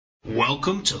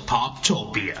Welcome to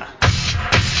Poptopia.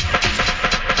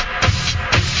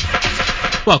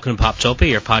 Welcome to Poptopia,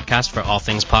 your podcast for all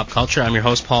things pop culture. I'm your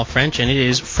host, Paul French, and it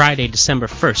is Friday, December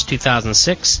 1st,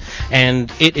 2006,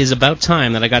 and it is about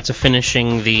time that I got to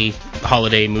finishing the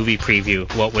holiday movie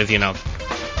preview, what with,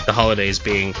 the holidays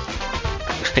being,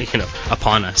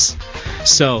 upon us.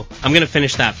 So, I'm going to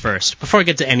finish that first. Before I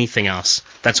get to anything else,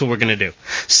 that's what we're going to do.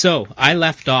 So, I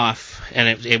left off,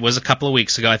 and it was a couple of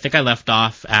weeks ago, I think I left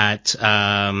off at, you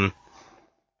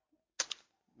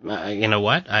know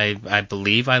what? I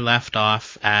believe I left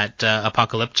off at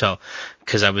Apocalypto,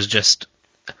 because I was just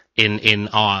in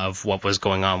awe of what was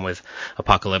going on with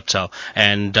Apocalypto.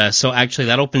 And so actually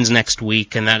that opens next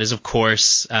week, and that is, of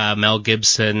course, Mel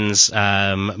Gibson's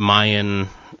Mayan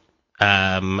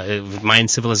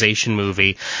civilization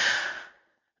movie.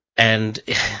 And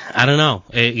I don't know.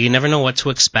 You never know what to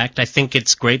expect. I think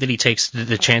it's great that he takes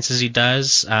the chances he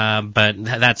does. But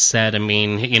that said, I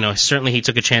mean, certainly he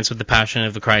took a chance with The Passion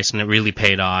of the Christ, and it really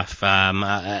paid off.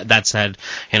 That said,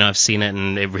 I've seen it,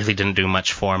 and it really didn't do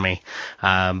much for me.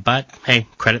 But hey,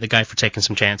 credit the guy for taking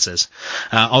some chances.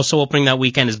 Also opening that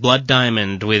weekend is Blood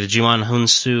Diamond with Jimon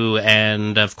Hunsu,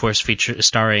 and of course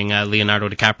starring Leonardo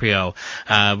DiCaprio.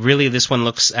 Really, this one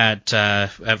looks at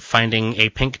finding a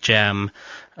pink gem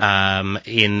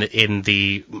in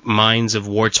the mines of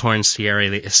war-torn Sierra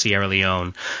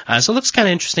Leone. So it looks kind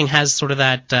of interesting, has sort of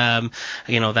that,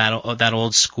 that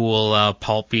old school,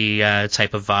 pulpy,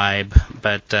 type of vibe,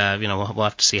 but, we'll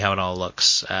have to see how it all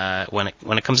looks, when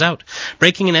it comes out.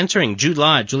 Breaking and Entering, Jude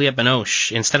Law, Juliette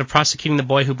Binoche. Instead of prosecuting the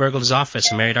boy who burgled his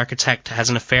office, a married architect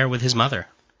has an affair with his mother.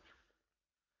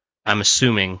 I'm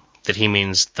assuming that he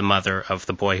means the mother of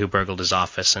the boy who burgled his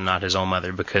office and not his own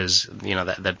mother, because,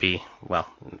 that'd be, well,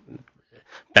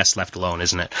 best left alone,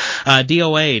 isn't it?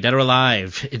 DOA, Dead or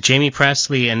Alive, Jamie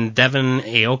Presley and Devon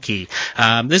Aoki.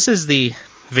 This is the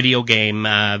video game,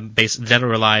 Dead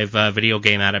or Alive video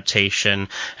game adaptation,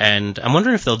 and I'm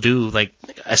wondering if they'll do, like,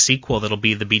 a sequel that'll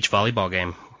be the beach volleyball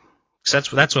game. So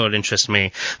that's what interests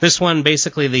me. This one,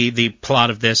 basically, the plot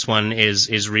of this one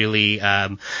is really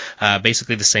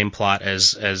basically the same plot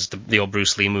as the old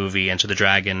Bruce Lee movie, Enter the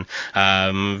Dragon.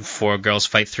 Four girls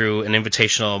fight through an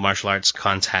invitational martial arts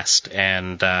contest,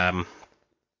 and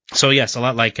so yes, a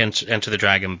lot like Enter the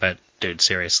Dragon, but dude,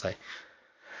 seriously.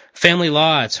 Family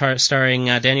Law, it's starring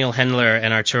Daniel Hendler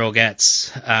and Arturo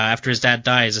Getz. After his dad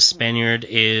dies, a Spaniard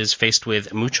is faced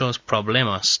with muchos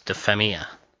problemas de familia.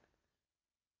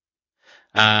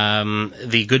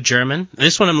 The Good German.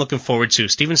 This one I'm looking forward to.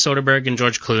 Steven Soderbergh and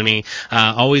George Clooney.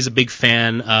 Always a big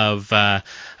fan of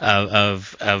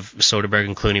Soderbergh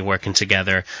and Clooney working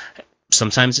together.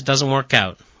 Sometimes it doesn't work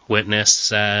out. Witness,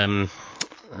 the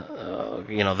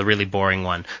really boring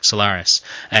one, Solaris.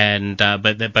 And,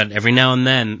 but every now and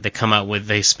then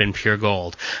they spin pure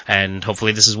gold. And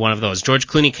hopefully this is one of those. George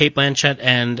Clooney, Cate Blanchett,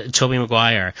 and Tobey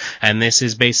Maguire. And this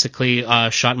is basically,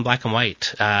 shot in black and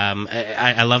white.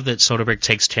 I love that Soderbergh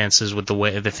takes chances with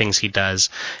the things he does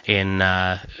in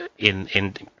the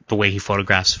way he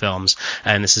photographs films,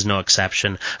 and this is no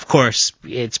exception. Of course,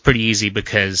 it's pretty easy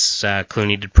because,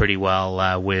 Clooney did pretty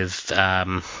well, with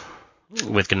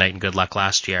Good Night and Good Luck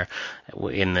last year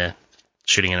in the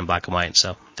shooting it in black and white.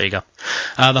 So there you go.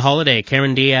 The Holiday,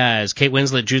 Cameron Diaz, Kate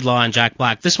Winslet, Jude Law, and Jack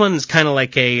Black. This one's kind of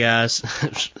like a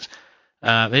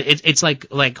it's like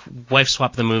Wife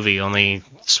Swap the movie, only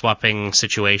swapping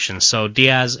situations. So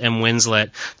Diaz and Winslet,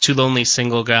 two lonely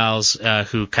single gals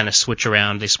who kind of switch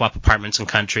around. They swap apartments and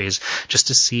countries just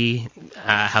to see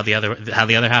how the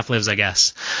other half lives, I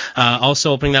guess.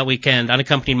 Also opening that weekend,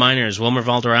 Unaccompanied Minors, Wilmer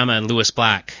Valderrama and Louis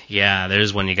Black. Yeah,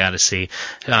 there's one you got to see.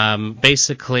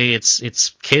 Basically, it's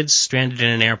kids stranded in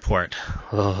an airport.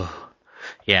 Oh.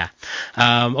 Yeah.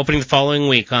 Opening the following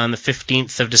week on the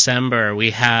 15th of December,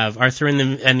 we have Arthur and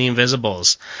the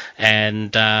Invisibles.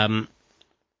 And I'm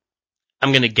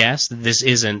going to guess that this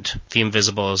isn't The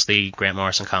Invisibles, the Grant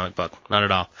Morrison comic book. Not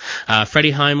at all.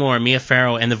 Freddie Highmore, Mia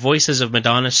Farrow, and the voices of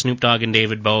Madonna, Snoop Dogg, and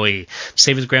David Bowie. To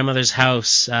save his grandmother's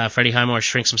house, Freddie Highmore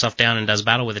shrinks himself down and does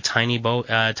battle with a tiny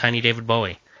David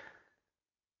Bowie.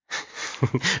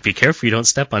 Be careful you don't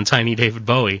step on tiny David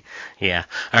Bowie. Yeah.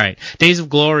 All right. Days of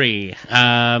Glory.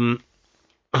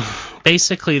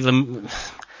 Basically,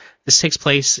 this takes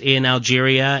place in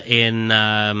Algeria in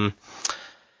World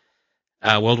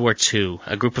War II.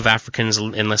 A group of Africans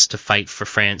enlist to fight for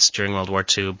France during World War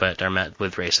II, but are met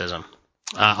with racism.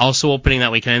 Also opening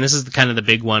that weekend, and this is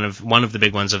one of the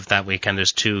big ones of that weekend.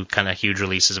 There's two kind of huge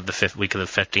releases of the week of the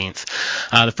 15th.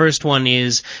 The first one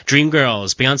is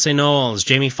Dreamgirls, Beyonce Knowles,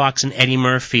 Jamie Foxx, and Eddie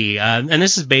Murphy. And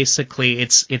this is basically,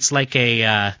 it's like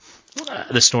a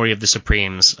the story of the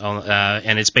Supremes,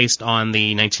 and it's based on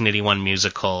the 1981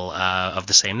 musical of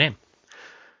the same name.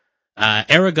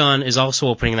 Aragon is also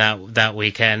opening that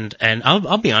weekend, and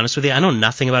I'll be honest with you, I know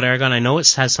nothing about Aragon. I know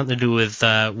it has something to do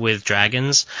with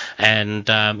dragons, and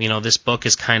this book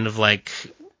is kind of like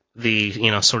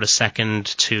the sort of second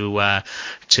to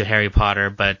Harry Potter,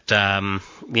 but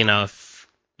if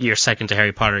you're second to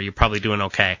Harry Potter, you're probably doing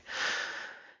okay.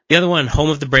 The other one, Home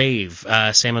of the Brave,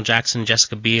 Samuel Jackson,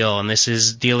 Jessica Biel, and this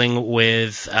is dealing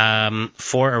with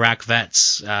 4 Iraq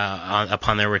vets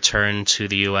upon their return to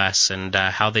the U.S. and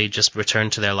how they just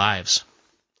returned to their lives.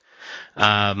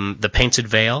 The Painted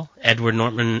Veil, Edward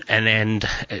Norton and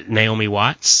Naomi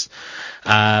Watts.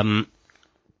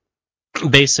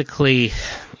 Basically,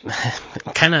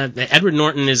 kind of, Edward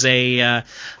Norton is an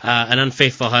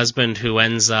unfaithful husband who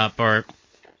ends up, or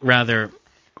rather,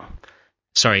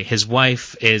 his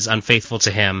wife is unfaithful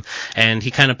to him, and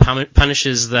he kind of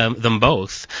punishes them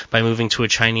both by moving to a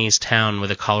Chinese town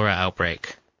with a cholera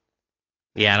outbreak.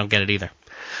 Yeah, I don't get it either.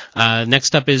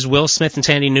 Next up is Will Smith and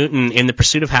Thandie Newton in The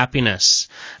Pursuit of Happiness.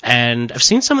 And I've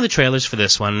seen some of the trailers for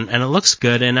this one, and it looks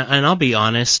good, and I'll be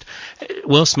honest,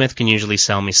 Will Smith can usually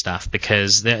sell me stuff,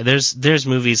 because there's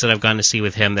movies that I've gone to see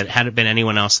with him that had it been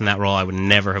anyone else in that role, I would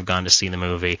never have gone to see the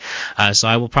movie. So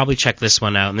I will probably check this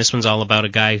one out, and this one's all about a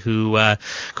guy who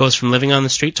goes from living on the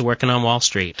street to working on Wall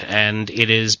Street, and it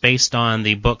is based on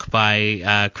the book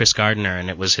by Chris Gardner, and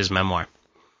it was his memoir.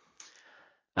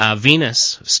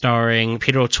 Venus, starring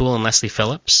Peter O'Toole and Leslie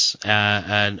Phillips,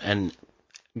 and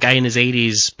guy in his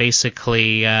 80s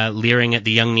basically leering at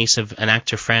the young niece of an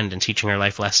actor friend and teaching her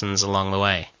life lessons along the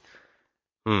way.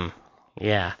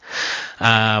 Yeah.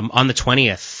 On the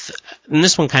 20th, and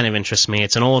this one kind of interests me,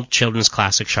 it's an old children's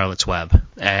classic, Charlotte's Web.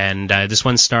 And this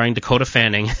one's starring Dakota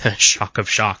Fanning, shock of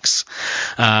shocks.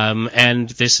 And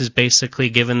this is basically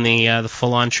given the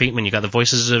full-on treatment. You got the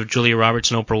voices of Julia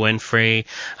Roberts and Oprah Winfrey,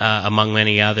 among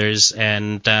many others.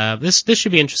 And this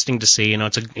should be interesting to see.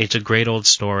 It's a great old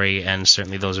story, and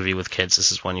certainly those of you with kids,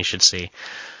 this is one you should see.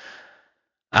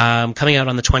 Coming out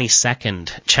on the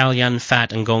 22nd, Chow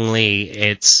Yun-fat and Gong Li.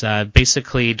 It's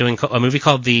basically doing a movie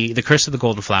called The Curse of the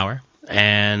Golden Flower,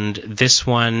 and this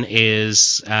one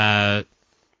is a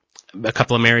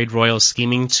couple of married royals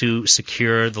scheming to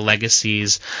secure the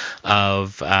legacies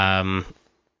of their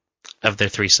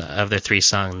three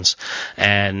sons,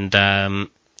 and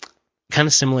kind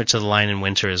of similar to The Lion in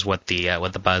Winter is what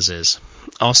the buzz is.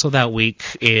 Also that week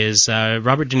is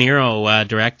Robert De Niro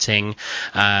directing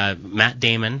Matt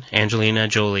Damon, Angelina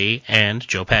Jolie, and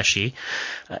Joe Pesci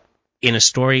in a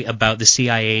story about the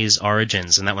CIA's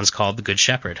origins, and that one's called The Good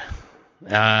Shepherd.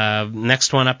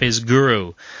 Next one up is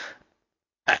Guru.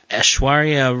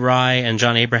 Aishwarya Rai and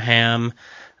John Abraham,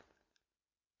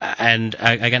 and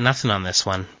I got nothing on this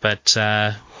one, but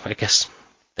I guess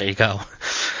there you go.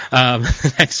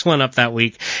 The next one up that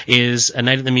week is A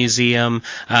Night at the Museum.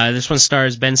 This one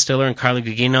stars Ben Stiller and Carla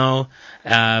Gugino.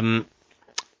 The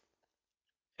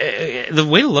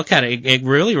way to look at it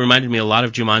really reminded me a lot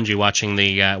of Jumanji watching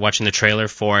the trailer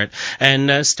for it.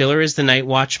 And Stiller is the night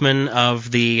watchman of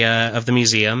the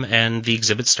museum, and the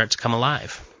exhibits start to come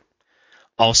alive.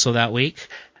 Also that week,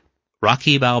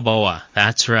 Rocky Balboa.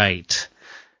 That's right.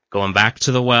 Going back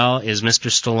to the well is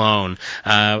Mr. Stallone,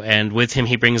 and with him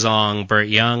he brings along Burt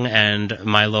Young and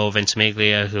Milo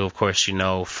Ventimiglia, who of course you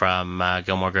know from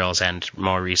Gilmore Girls and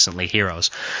more recently Heroes.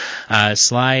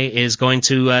 Sly is going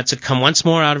to come once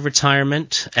more out of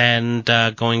retirement and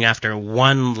going after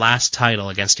one last title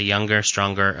against a younger,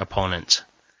 stronger opponent.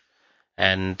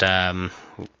 And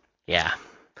yeah.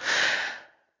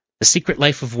 The Secret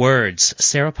Life of Words,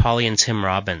 Sarah Polley and Tim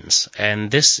Robbins,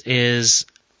 and this is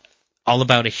all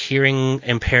about a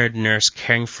hearing-impaired nurse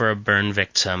caring for a burn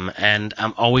victim, and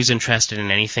I'm always interested in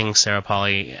anything Sarah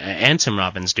Polley and Tim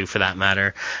Robbins do, for that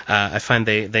matter. I find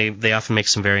they often make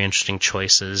some very interesting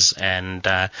choices, and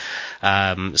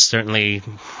certainly,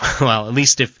 well, at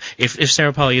least if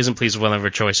Sarah Polley isn't pleased with one of her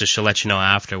choices, she'll let you know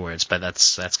afterwards, but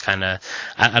that's kind of,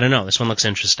 I don't know, this one looks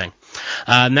interesting.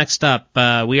 Next up,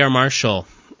 We Are Marshall,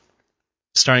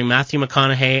 starring Matthew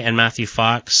McConaughey and Matthew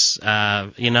Fox.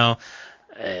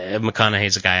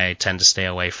 McConaughey's a guy I tend to stay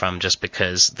away from just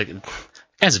because the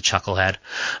guy's a chucklehead.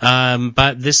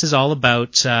 But this is all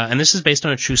about, and this is based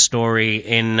on a true story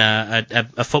in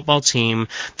a football team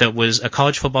that was a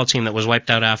college football team that was wiped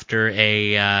out after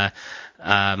a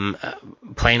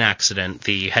plane accident.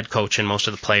 The head coach and most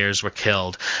of the players were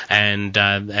killed, and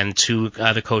two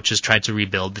other coaches tried to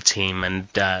rebuild the team, and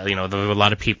there were a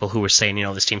lot of people who were saying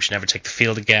this team should never take the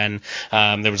field again.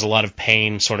 There was a lot of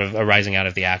pain sort of arising out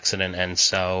of the accident, and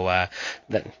so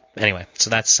Anyway, so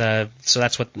that's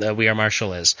what We Are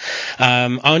Marshall is.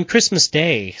 On Christmas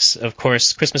Day, of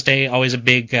course, Christmas Day always a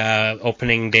big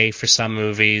opening day for some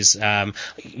movies.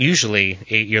 Usually,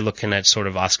 you're looking at sort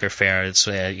of Oscar fare. It's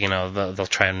they'll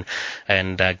try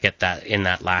and get that in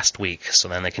that last week, so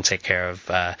then they can take care of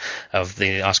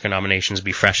the Oscar nominations,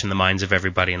 be fresh in the minds of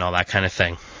everybody, and all that kind of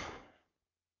thing.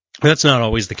 But that's not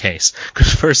always the case,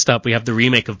 because first up we have the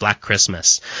remake of Black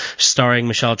Christmas, starring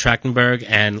Michelle Trachtenberg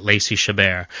and Lacey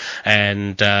Chabert.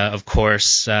 And, of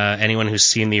course, anyone who's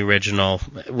seen the original,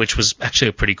 which was actually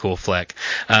a pretty cool flick,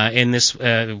 in this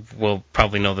will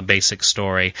probably know the basic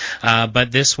story.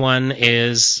 But this one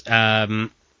is a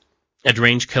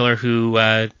deranged killer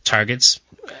who targets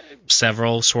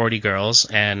several sorority girls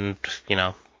and,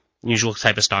 usual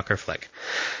type of stalker flick.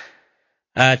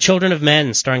 Children of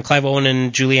Men, starring Clive Owen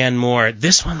and Julianne Moore.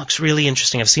 This one looks really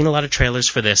interesting. I've seen a lot of trailers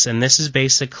for this, and this is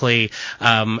basically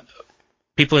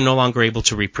people are no longer able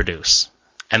to reproduce.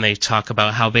 And they talk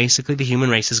about how basically the human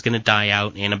race is going to die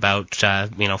out in about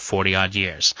 40-odd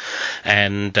years.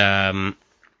 And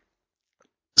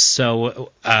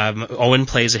so Owen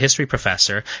plays a history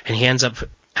professor, and he ends up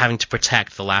having to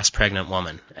protect the last pregnant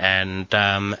woman. And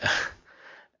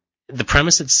the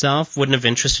premise itself wouldn't have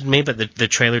interested me, but the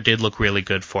trailer did look really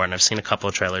good for it, and I've seen a couple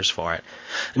of trailers for it.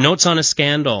 Notes on a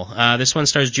Scandal. This one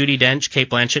stars Judi Dench, Cate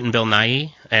Blanchett, and Bill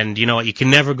Nighy. And you know what? You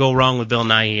can never go wrong with Bill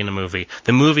Nighy in a movie.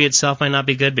 The movie itself might not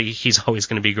be good, but he's always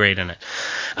going to be great in it.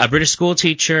 A British school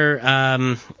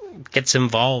teacher gets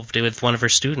involved with one of her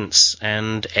students,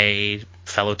 and a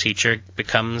fellow teacher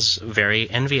becomes very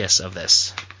envious of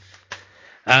this.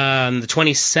 The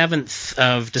 27th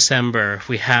of December,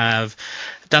 we have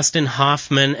Dustin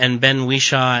Hoffman and Ben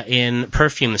Whishaw in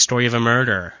Perfume, the Story of a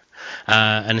Murder.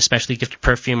 An especially gifted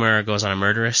perfumer goes on a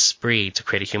murderous spree to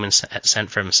create a human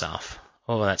scent for himself.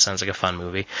 Oh, that sounds like a fun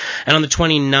movie. And on the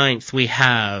 29th, we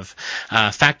have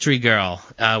Factory Girl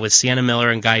with Sienna Miller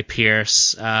and Guy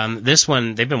Pearce. This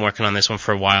one, they've been working on this one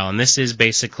for a while, and this is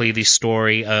basically the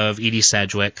story of Edie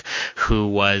Sedgwick, who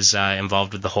was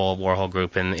involved with the whole Warhol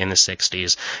group in the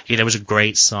 60s. There was a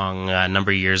great song a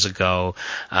number of years ago.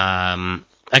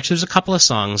 Actually, there's a couple of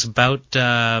songs. About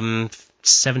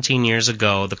 17 years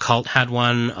ago, the Cult had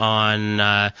one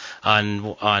on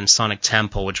Sonic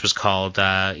Temple, which was called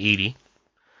Edie.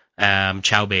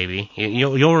 Ciao Baby.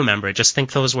 You'll remember it. Just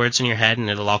think those words in your head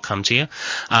and it'll all come to you.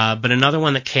 But another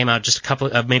one that came out just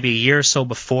maybe a year or so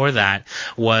before that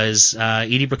was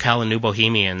Edie Brickell and New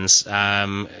Bohemians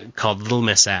called Little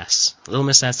Miss S. Little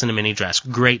Miss S in a mini dress.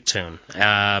 Great tune.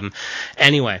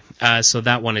 Anyway, so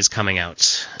that one is coming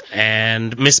out.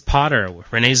 And Miss Potter,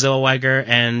 Renee Zellweger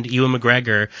and Ewan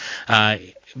McGregor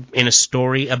in a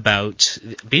story about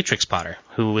Beatrix Potter,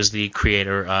 who was the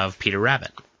creator of Peter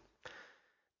Rabbit.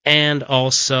 And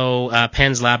also,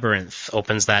 Pan's Labyrinth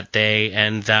opens that day,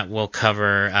 and that will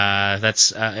cover,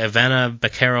 that's Ivana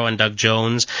Baquero and Doug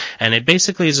Jones, and it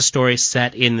basically is a story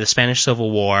set in the Spanish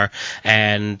Civil War,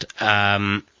 and,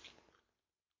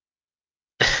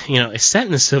 it's set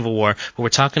in the Civil War, but we're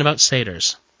talking about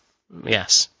satyrs.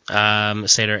 Yes.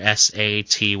 Satyr,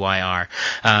 S-A-T-Y-R.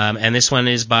 And this one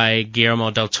is by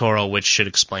Guillermo del Toro, which should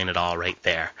explain it all right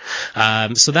there.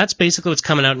 So that's basically what's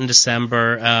coming out in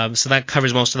December. So that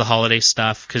covers most of the holiday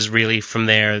stuff, because really from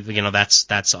there,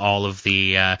 that's all of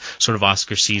the sort of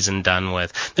Oscar season done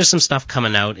with. There's some stuff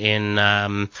coming out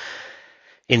in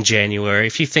January. A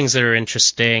few things that are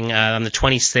interesting. On the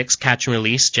 26th, Catch and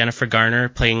Release, Jennifer Garner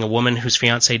playing a woman whose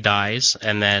fiance dies,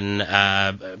 and then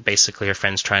basically her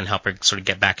friends try and help her sort of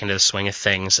get back into the swing of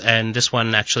things. And this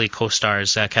one actually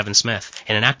co-stars Kevin Smith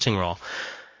in an acting role,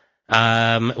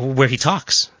 where he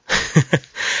talks.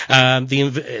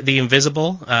 The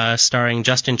Invisible, starring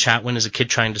Justin Chatwin as a kid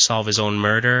trying to solve his own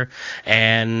murder.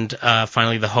 And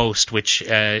finally, The Host, which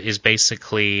is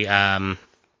basically...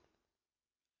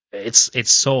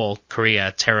 It's Seoul,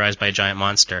 Korea, terrorized by a giant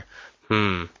monster.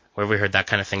 Where have we heard that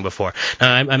kind of thing before?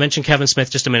 Now, I mentioned Kevin Smith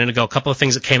just a minute ago. A couple of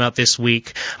things that came out this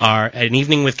week are An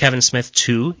Evening with Kevin Smith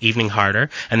 2, Evening Harder,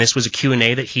 and this was a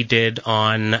Q&A that he did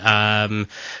on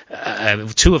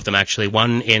two of them, actually,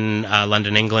 one in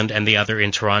London, England, and the other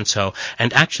in Toronto.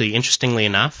 And actually, interestingly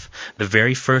enough, the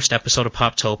very first episode of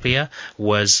Poptopia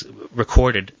was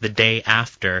recorded the day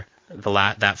after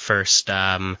that first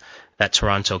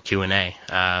Toronto Q&A,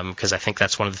 because I think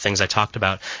that's one of the things I talked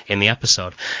about in the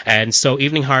episode. And so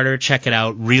Evening Harder, check it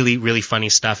out. Really, really funny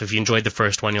stuff. If you enjoyed the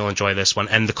first one, you'll enjoy this one.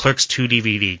 And the Clerks 2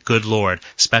 DVD, good lord.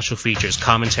 Special features,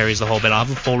 commentaries, the whole bit. I'll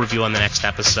have a full review on the next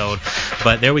episode.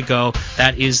 But there we go.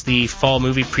 That is the fall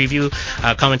movie preview.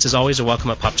 Comments, as always, are welcome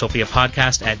at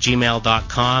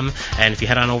poptopiapodcast@gmail.com. And if you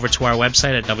head on over to our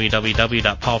website at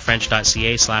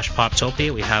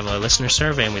www.paulfrench.ca/poptopia, we have a listener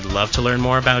survey, and we'd love to learn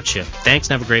more about you. Thanks,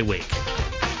 and have a great week.